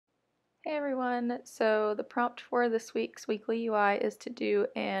Hey everyone, so the prompt for this week's weekly UI is to do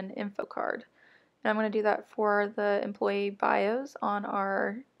an info card. And I'm going to do that for the employee bios on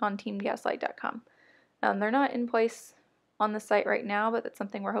teamgaslight.com. They're not in place on the site right now, but that's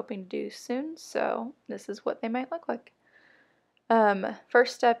something we're hoping to do soon, so this is what they might look like.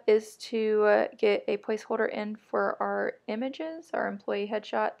 First step is to get a placeholder in for our images, our employee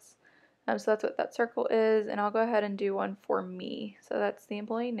headshots. So that's what that circle is, and I'll go ahead and do one for me. So that's the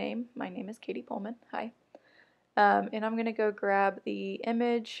employee name. My name is Katie Pullman. Hi. And I'm going to go grab the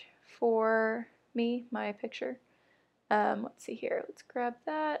image for me, my picture. Let's see here. Let's grab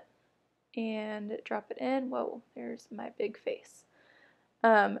that and drop it in. Whoa, there's my big face.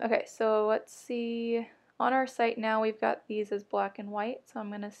 Okay, so let's see. On our site now, we've got these as black and white, so I'm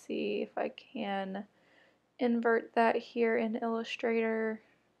going to see if I can invert that here in Illustrator.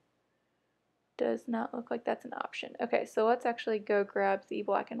 Does not look like that's an option. Okay, so let's actually go grab the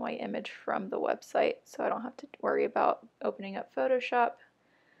black and white image from the website so I don't have to worry about opening up Photoshop.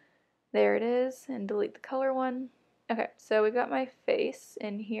 There it is, and delete the color one. Okay, so we've got my face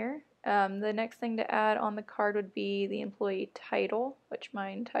in here. The next thing to add on the card would be the employee title, which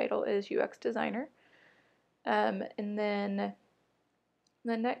mine title is UX designer. And then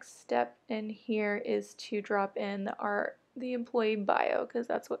the next step in here is to drop in the employee bio, because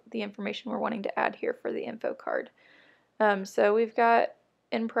that's what the information we're wanting to add here for the info card. So we've got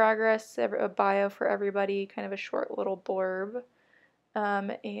in progress a bio for everybody, kind of a short little blurb.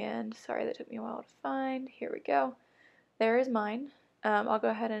 And sorry, that took me a while to find. Here we go. There is mine. I'll go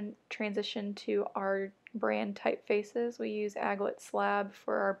ahead and transition to our brand typefaces. We use Aglet Slab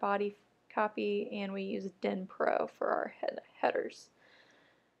for our body copy, and we use Den Pro for our headers.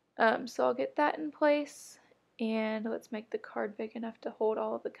 So I'll get that in place, and let's make the card big enough to hold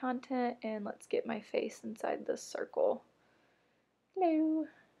all of the content, and let's get my face inside this circle. Hello.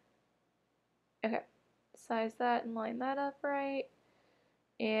 Okay, size that and line that up right.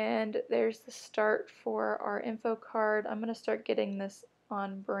 And there's the start for our info card. I'm going to start getting this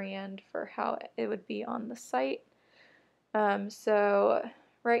on brand for how it would be on the site. So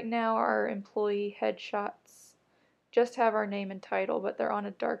right now our employee headshots just have our name and title, but they're on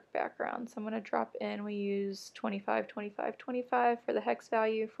a dark background. So I'm going to drop in, we use 25, 25, 25 for the hex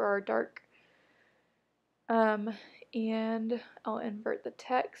value for our dark. And I'll invert the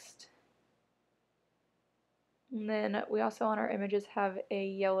text. And then we also on our images have a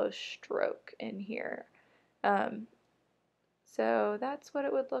yellow stroke in here. So that's what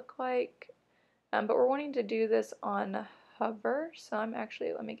it would look like. But we're wanting to do this on hover, so I'm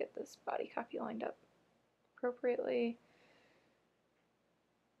actually, let me get this body copy lined up appropriately.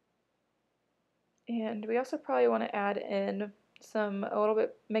 And we also probably want to add in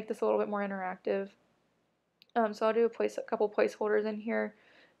make this a little bit more interactive. So I'll do a couple placeholders in here,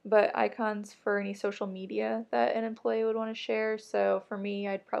 but icons for any social media that an employee would want to share. So for me,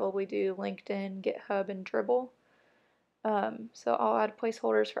 I'd probably do LinkedIn, GitHub, and Dribbble. So I'll add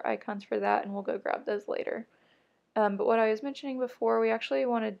placeholders for icons for that, and we'll go grab those later. But what I was mentioning before, we actually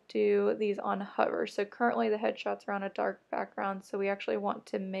want to do these on hover. So currently the headshots are on a dark background, so we actually want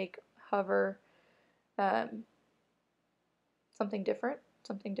to make hover something different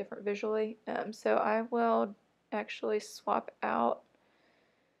visually. So I will actually swap out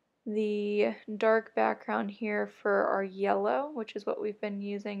the dark background here for our yellow, which is what we've been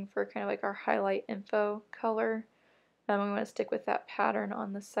using for kind of like our highlight info color. We want to stick with that pattern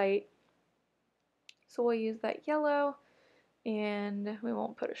on the site. So we'll use that yellow, and we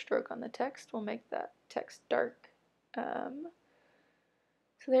won't put a stroke on the text. We'll make that text dark. So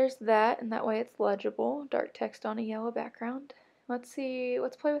there's that, and that way it's legible. Dark text on a yellow background. Let's play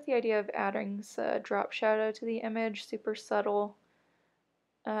with the idea of adding a drop shadow to the image, super subtle.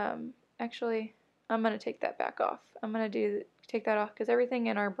 Actually, I'm going to take that back off. I'm going to take that off because everything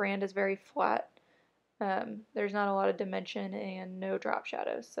in our brand is very flat. There's not a lot of dimension and no drop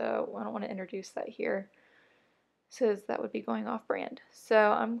shadows, so I don't want to introduce that here, so that would be going off brand. So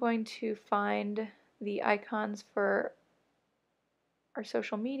I'm going to find the icons for our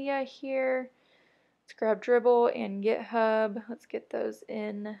social media here. Let's grab Dribbble and GitHub. Let's get those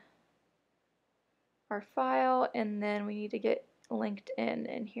in our file, and then we need to get LinkedIn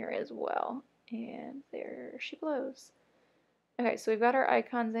in here as well. And there she blows. Okay, so we've got our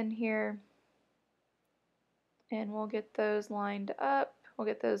icons in here, and we'll get those lined up. We'll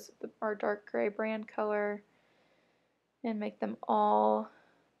get those our dark gray brand color and make them all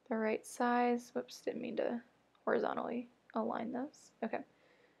the right size. Whoops, didn't mean to horizontally align those. Okay,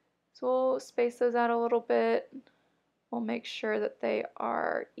 so we'll space those out a little bit. We'll make sure that they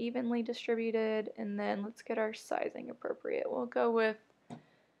are evenly distributed, and then let's get our sizing appropriate. We'll go with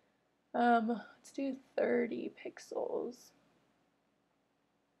Let's do 30 pixels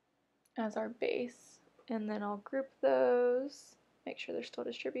as our base, and then I'll group those, make sure they're still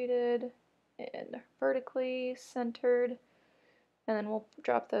distributed and vertically centered, and then we'll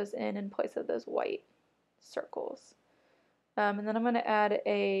drop those in place of those white circles. And then I'm going to add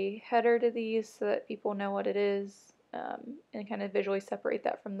a header to these so that people know what it is, and kind of visually separate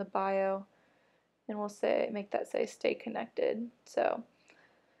that from the bio. And we'll make that say stay connected. So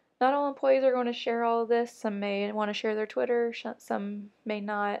not all employees are going to share all of this. Some may want to share their Twitter, some may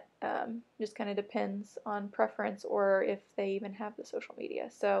not. Just kind of depends on preference or if they even have the social media.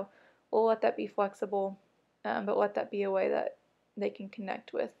 So we'll let that be flexible, but let that be a way that they can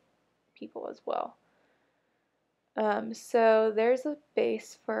connect with people as well. So there's a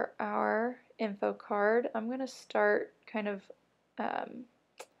base for our info card. I'm going to start kind of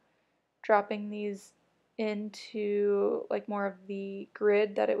dropping these into like more of the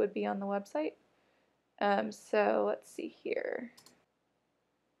grid that it would be on the website. So let's see here.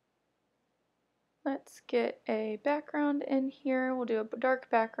 Let's get a background in here. We'll do a dark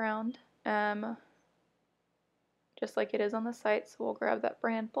background, just like it is on the site. So we'll grab that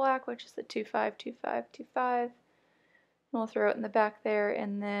brand black, which is the 252525. We'll throw it in the back there,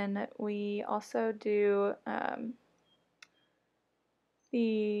 and then we also do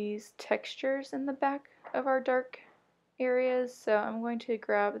these textures in the back of our dark areas. So I'm going to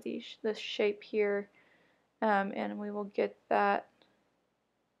grab this shape here, and we will get that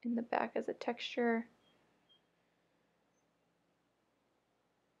in the back as a texture.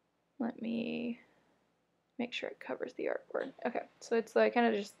 Let me make sure it covers the artboard. Okay, so it's like kind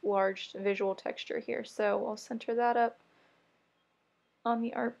of just large visual texture here. So we'll center that up on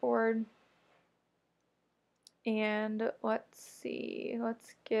the artboard. And let's see,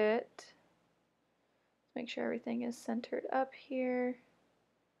 make sure everything is centered up here.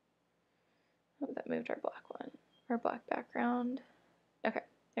 Oh, that moved our black background. Okay,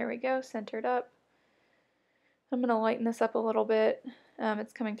 there we go, centered up. I'm going to lighten this up a little bit.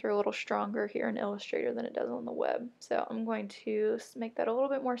 It's coming through a little stronger here in Illustrator than it does on the web. So I'm going to make that a little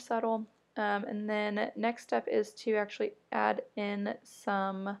bit more subtle. And then next step is to actually add in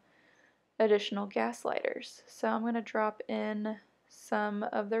some additional gaslighters. So I'm going to drop in some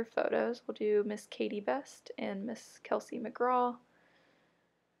of their photos. We'll do Miss Katie Best and Miss Kelsey McGraw.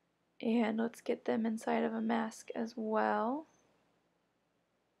 And let's get them inside of a mask as well.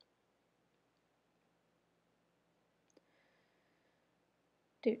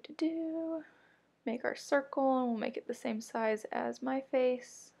 Make our circle, and we'll make it the same size as my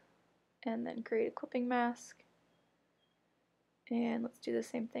face, and then create a clipping mask. And let's do the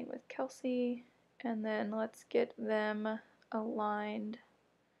same thing with Kelsey, and then let's get them aligned,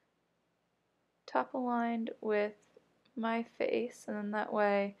 top aligned with my face, and then that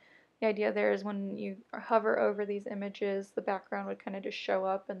way the idea there is when you hover over these images, the background would kind of just show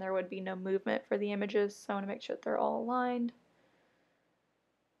up and there would be no movement for the images, so I want to make sure that they're all aligned.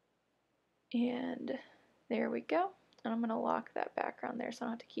 And there we go. And I'm going to lock that background there so I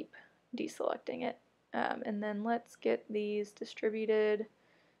don't have to keep deselecting it. And then let's get these distributed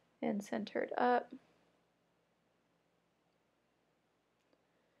and centered up.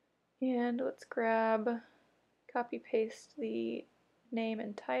 And let's copy paste the name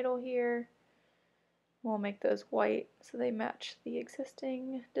and title here. We'll make those white so they match the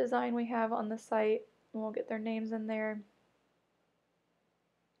existing design we have on the site. And we'll get their names in there.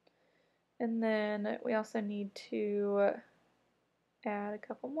 And then we also need to add a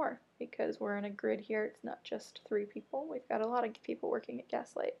couple more because we're in a grid here. It's not just 3 people. We've got a lot of people working at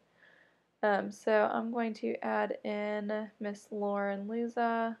Gaslight. So I'm going to add in Miss Lauren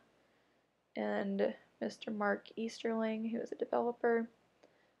Lauzau and Mr. Mark Easterling, who is a developer.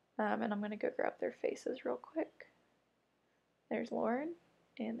 And I'm going to go grab their faces real quick. There's Lauren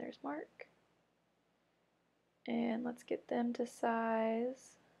and there's Mark. And let's get them to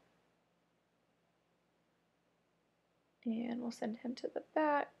size. And we'll send him to the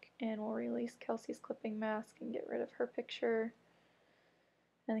back, and we'll release Kelsey's clipping mask and get rid of her picture,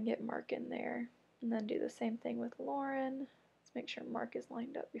 and then get Mark in there. And then do the same thing with Lauren. Let's make sure Mark is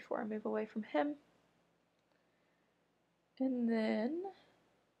lined up before I move away from him. And then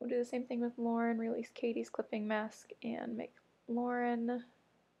we'll do the same thing with Lauren, release Katie's clipping mask, and make Lauren a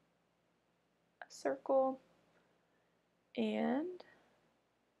circle. And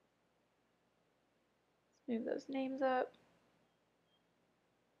let's move those names up.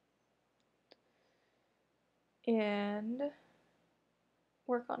 And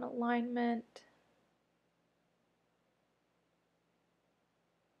work on alignment.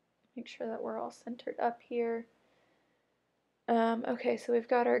 Make sure that we're all centered up here. Okay, so we've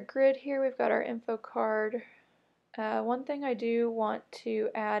got our grid here, we've got our info card. One thing I do want to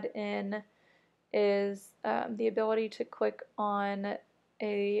add in is the ability to click on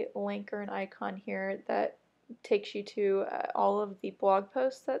a link or an icon here that takes you to all of the blog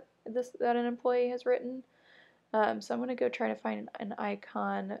posts that an employee has written. So I'm going to go try to find an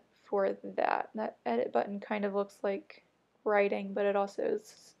icon for that. That edit button kind of looks like writing, but it also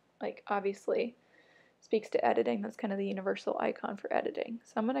is like obviously speaks to editing. That's kind of the universal icon for editing.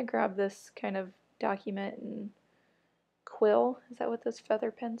 So I'm going to grab this kind of document and quill. Is that what those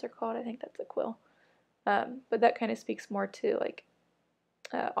feather pens are called? I think that's a quill. But that kind of speaks more to like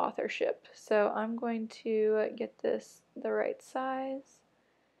authorship. So I'm going to get this the right size.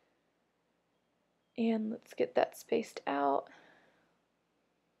 And let's get that spaced out.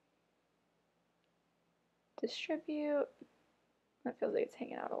 Distribute. That feels like it's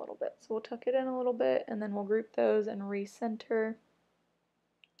hanging out a little bit. So we'll tuck it in a little bit and then we'll group those and recenter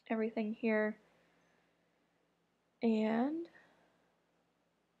everything here. And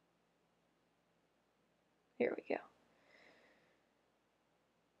here we go.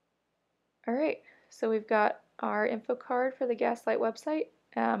 Alright, so we've got our info card for the Gaslight website.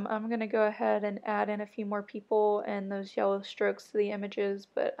 I'm going to go ahead and add in a few more people and those yellow strokes to the images,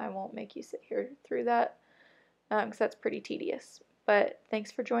 but I won't make you sit here through that because that's pretty tedious. But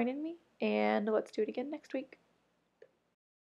thanks for joining me, and let's do it again next week.